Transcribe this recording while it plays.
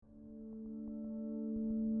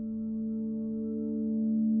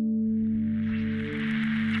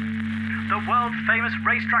world-famous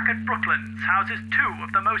racetrack at Brooklands houses two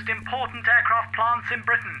of the most important aircraft plants in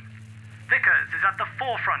Britain. Vickers is at the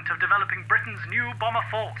forefront of developing Britain's new bomber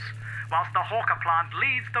force, whilst the Hawker plant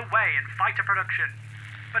leads the way in fighter production.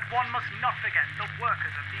 But one must not forget the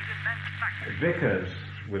workers of these immense factories. Vickers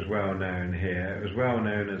was well known here. It was well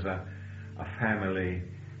known as a family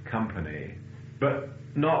company, but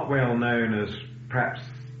not well known as perhaps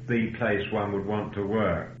the place one would want to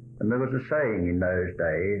work. And there was a saying in those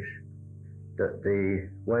days that the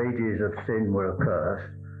wages of sin were a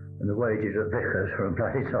curse and the wages of Vickers were a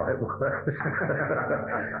bloody sight worse.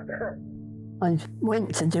 I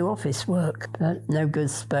went to do office work, but no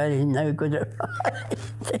good spelling, no good at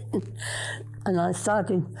writing. And I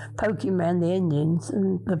started poking around the engines,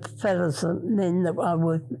 and the fellas and men that I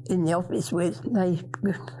was in the office with, they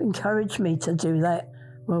encouraged me to do that.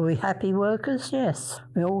 Were we happy workers? Yes.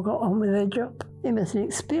 We all got on with their job. It was an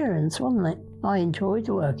experience, wasn't it? I enjoyed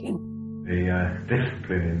working. The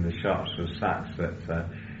discipline in the shops was such that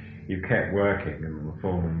you kept working, and the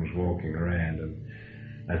foreman was walking around, and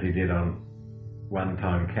as he did on one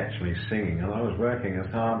time catch me singing, and I was working as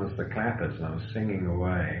hard as the clappers, and I was singing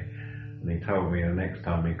away, and he told me the next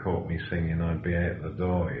time he caught me singing I'd be out the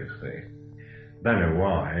door, you see. Don't know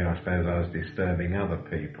why, I suppose I was disturbing other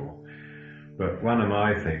people. But one of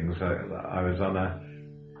my things, I was on a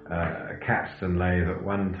capstan lathe at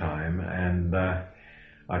one time, and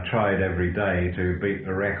I tried every day to beat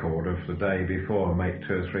the record of the day before and make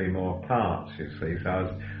 2 or 3 more parts, you see. So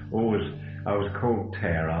I was called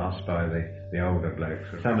tear-ass by the older blokes.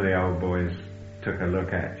 Some of the old boys took a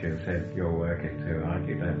look at you and said, "You're working too hard,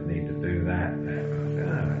 you don't need to do that now." I said,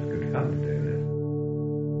 "Oh, that's good fun to do that."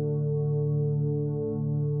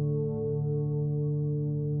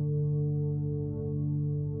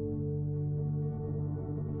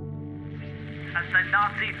 As the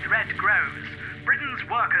Nazi threat grows, Britain's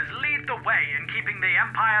workers lead the way in keeping the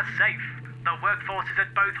empire safe. The workforces at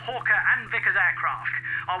both Hawker and Vickers aircraft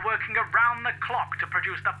are working around the clock to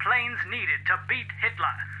produce the planes needed to beat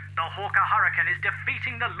Hitler. The Hawker Hurricane is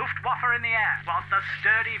defeating the Luftwaffe in the air, whilst the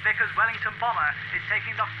sturdy Vickers Wellington bomber is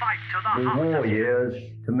taking the fight to the heart. The war years,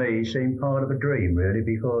 to me, seemed part of a dream, really,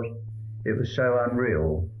 because it was so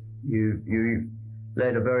unreal. You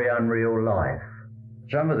led a very unreal life.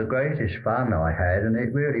 Some of the greatest fun I had, and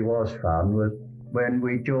it really was fun, was when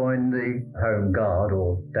we joined the Home Guard,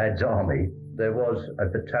 or Dad's Army. There was a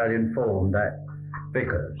battalion formed at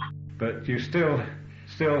Vickers. But you still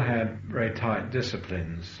had very tight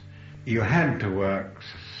disciplines. You had to work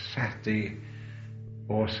Saturday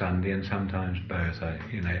or Sunday, and sometimes both.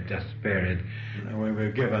 It just varied. We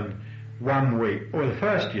were given 1 week. Well, the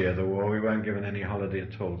first year of the war, we weren't given any holiday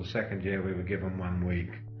at all. The second year, we were given 1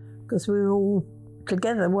 week. Because we were all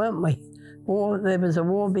together, weren't we? There was a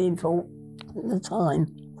war being fought at the time,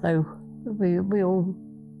 so we all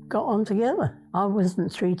got on together. I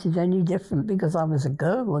wasn't treated any different because I was a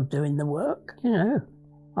girl doing the work,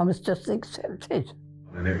 I was just accepted.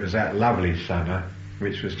 And it was that lovely summer,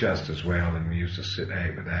 which was just as well, and we used to sit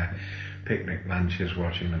out with our picnic lunches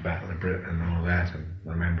watching the Battle of Britain and all that. And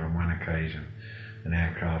I remember on one occasion an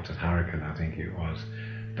aircraft at Hurricane, I think it was,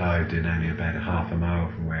 dived in only about half a mile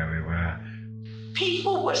from where we were.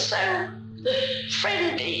 People were so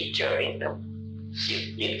friendly during them.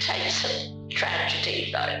 You take some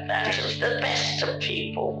tragedy like that as the best of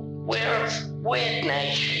people. We're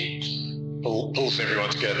weird-natured. Pulls everyone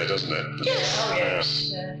together, doesn't it? Yes. Oh,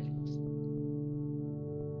 yes. Yeah.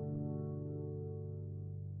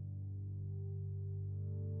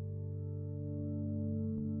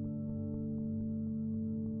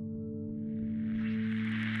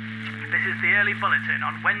 This is the early bulletin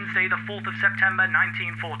on Wednesday, the 4th of September,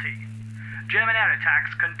 1940. German air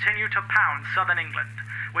attacks continue to pound southern England,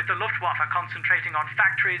 with the Luftwaffe concentrating on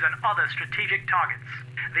factories and other strategic targets.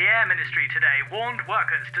 The Air Ministry today warned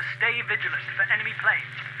workers to stay vigilant for enemy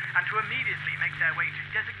planes and to immediately make their way to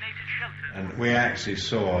designated shelters. And we actually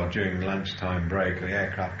saw during the lunchtime break the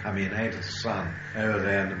aircraft come in out of the sun over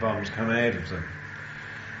there, and the bombs come out of them.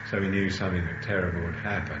 So we knew something terrible had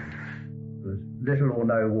happened. There was little or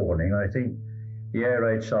no warning. I think the air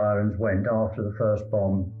raid sirens went after the first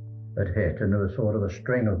bomb had hit, and there was sort of a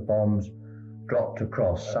string of bombs dropped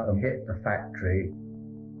across and hit the factory.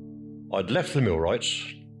 I'd left the millwrights.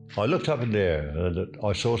 I looked up in the air and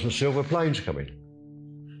I saw some silver planes coming.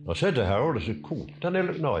 I said to Harold, I said, "Cool, don't they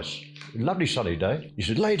look nice? Lovely sunny day." He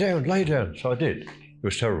said, lay down. So I did. It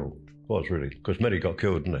was terrible. It was really, because many got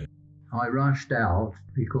killed, didn't they? I rushed out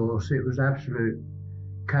because it was absolute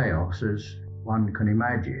chaos, as one can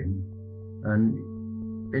imagine. And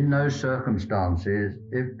in those circumstances,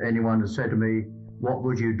 if anyone had said to me, "What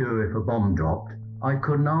would you do if a bomb dropped?" I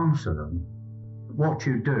couldn't answer them. what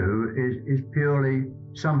you do is purely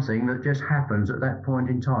something that just happens at that point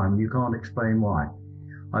in time. You can't explain why.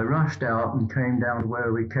 I rushed out and came down to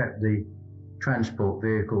where we kept the transport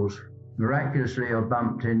vehicles. Miraculously, I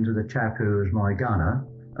bumped into the chap who was my gunner,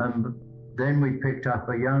 and then we picked up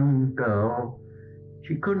a young girl.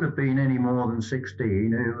 She couldn't have been any more than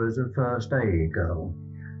 16, who was a first aid girl.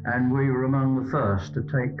 And we were among the first to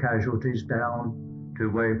take casualties down to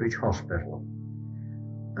Weybridge Hospital.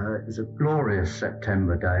 It was a glorious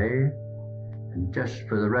September day, and just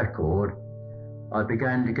for the record, I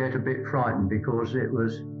began to get a bit frightened because it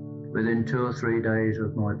was within 2 or 3 days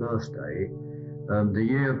of my birthday. The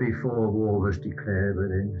year before war was declared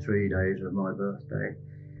within 3 days of my birthday,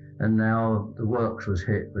 and now the works was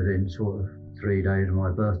hit within sort of 3 days of my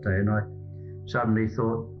birthday, and I suddenly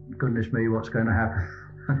thought, goodness me, what's going to happen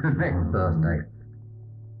on the next birthday?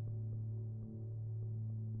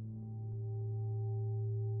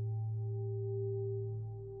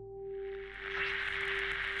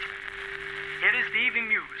 Here is the evening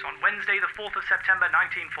news on Wednesday, the 4th of September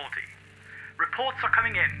 1940. Reports are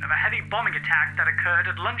coming in of a heavy bombing attack that occurred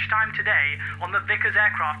at lunchtime today on the Vickers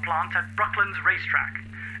aircraft plant at Brooklands Racetrack.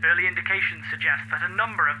 Early indications suggest that a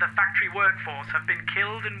number of the factory workforce have been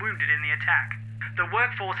killed and wounded in the attack. The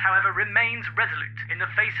workforce, however, remains resolute in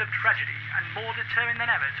the face of tragedy and more determined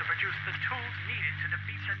than ever to produce the tools needed to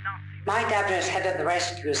defeat the Nazis. My dad was head of the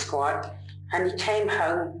rescue squad, and he came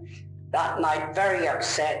home that night very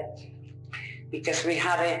upset because we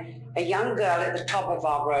had a young girl at the top of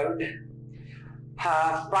our road.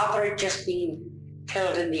 Her brother had just been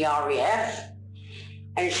killed in the RAF,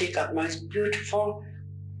 and she got the most beautiful,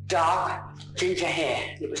 dark, ginger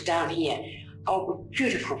hair. It was down here. Oh, what a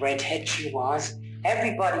beautiful redhead she was.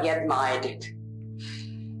 Everybody admired it.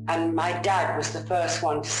 And my dad was the first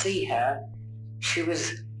one to see her. She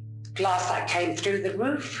was glass that came through the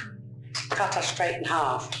roof, cut her straight in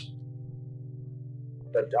half.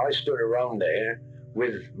 But I stood around there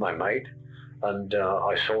with my mate, and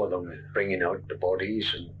I saw them bringing out the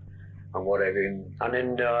bodies and whatever. And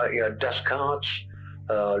then you had dust carts,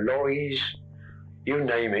 lorries, you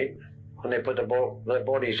name it, and they put their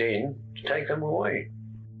bodies in to take them away.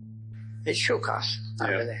 It shook us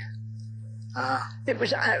over there. It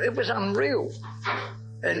was unreal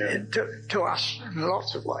to us in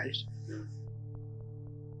lots of ways.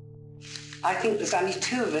 I think there's only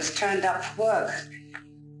 2 of us turned up for work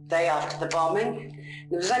day after the bombing.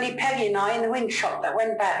 There was only Peggy and I in the wind shop that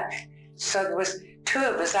went back. So there was 2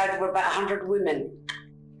 of us out of about 100 women.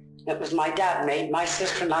 It was my dad made my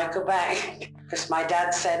sister and I go back. Because my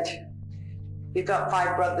dad said, "We've got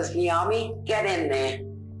 5 brothers in the army, get in there."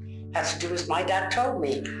 That's to do as my dad told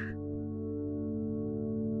me.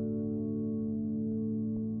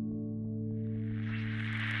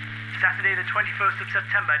 Saturday the 21st of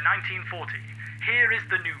September 1940. Here is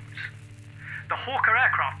the news. The Hawker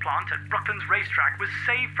aircraft plant at Brooklands Racetrack was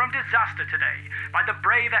saved from disaster today by the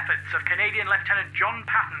brave efforts of Canadian Lieutenant John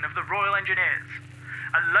Patton of the Royal Engineers.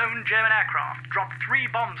 A lone German aircraft dropped 3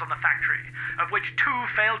 bombs on the factory, of which 2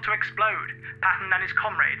 failed to explode. Patton and his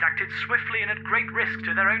comrades acted swiftly and at great risk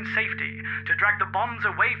to their own safety to drag the bombs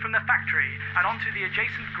away from the factory and onto the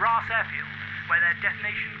adjacent grass airfield, where their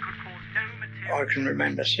detonation could cause no material... I can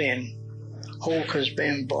remember seeing Hawkers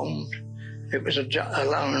being bombed. It was a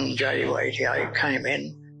lone Ju-88 came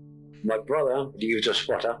in. My brother, he was a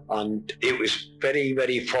spotter, and it was very,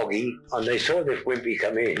 very foggy, and they saw this Wimpy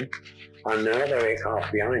come in, and another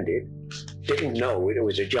aircraft behind it, didn't know it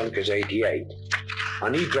was a Junkers 88,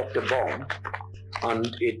 and he dropped a bomb,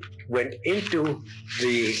 and it went into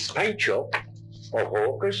the paint shop of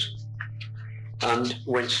Hawkers, and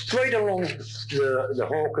went straight along the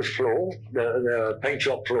Hawkers floor, the paint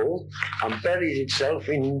shop floor, and buried itself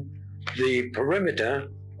in the perimeter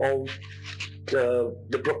of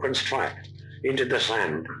the Brooklands track into the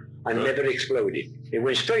sand, and never exploded. It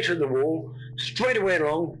went straight to the wall, straight away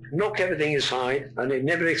along, knocked everything aside, and it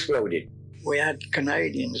never exploded. We had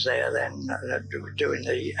Canadians there then doing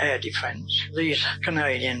the air defence. These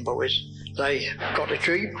Canadian boys, they got a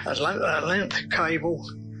jeep, a length cable,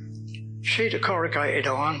 sheet of corrugated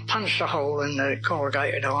iron, punched a hole in the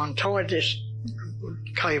corrugated iron, tied this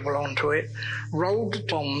cable onto it, rolled the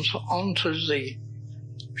bombs onto the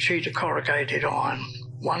sheet of corrugated iron.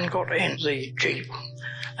 One got in the jeep,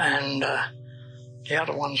 and the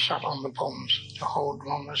other one sat on the bombs to hold them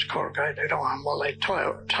on this corrugated iron while they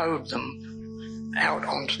towed them out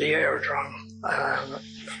onto the aerodrome,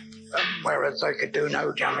 where they could do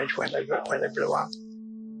no damage when they blew up.